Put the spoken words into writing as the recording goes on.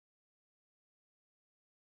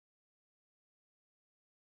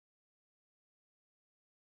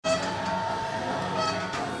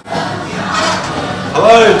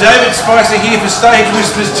Hello, David Spicer here for Stage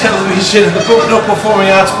Whispers Television and the Book Nook Performing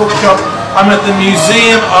Arts Bookshop. I'm at the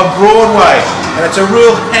Museum of Broadway, and it's a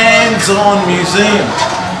real hands-on museum.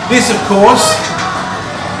 This, of course,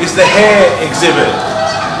 is the hair exhibit.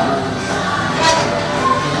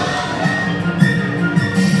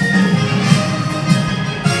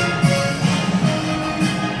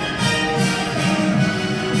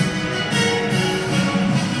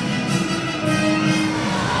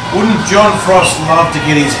 Wouldn't John Frost love to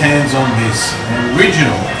get his hands on this? An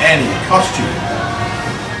original Annie costume.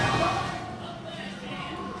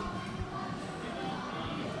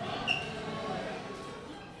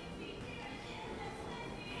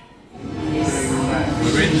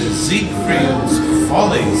 We're in the Siegfried's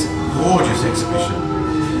Follies gorgeous exhibition.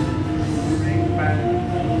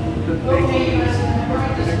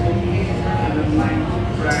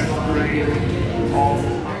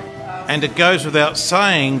 And it goes without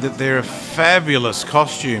saying that there are fabulous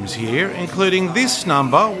costumes here, including this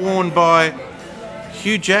number worn by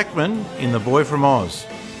Hugh Jackman in The Boy from Oz.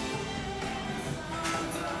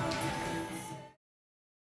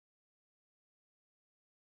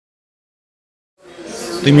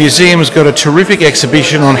 The museum's got a terrific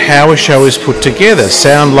exhibition on how a show is put together: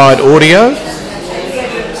 sound, light, audio,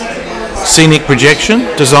 scenic projection,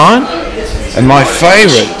 design, and my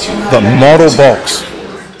favourite, the model box.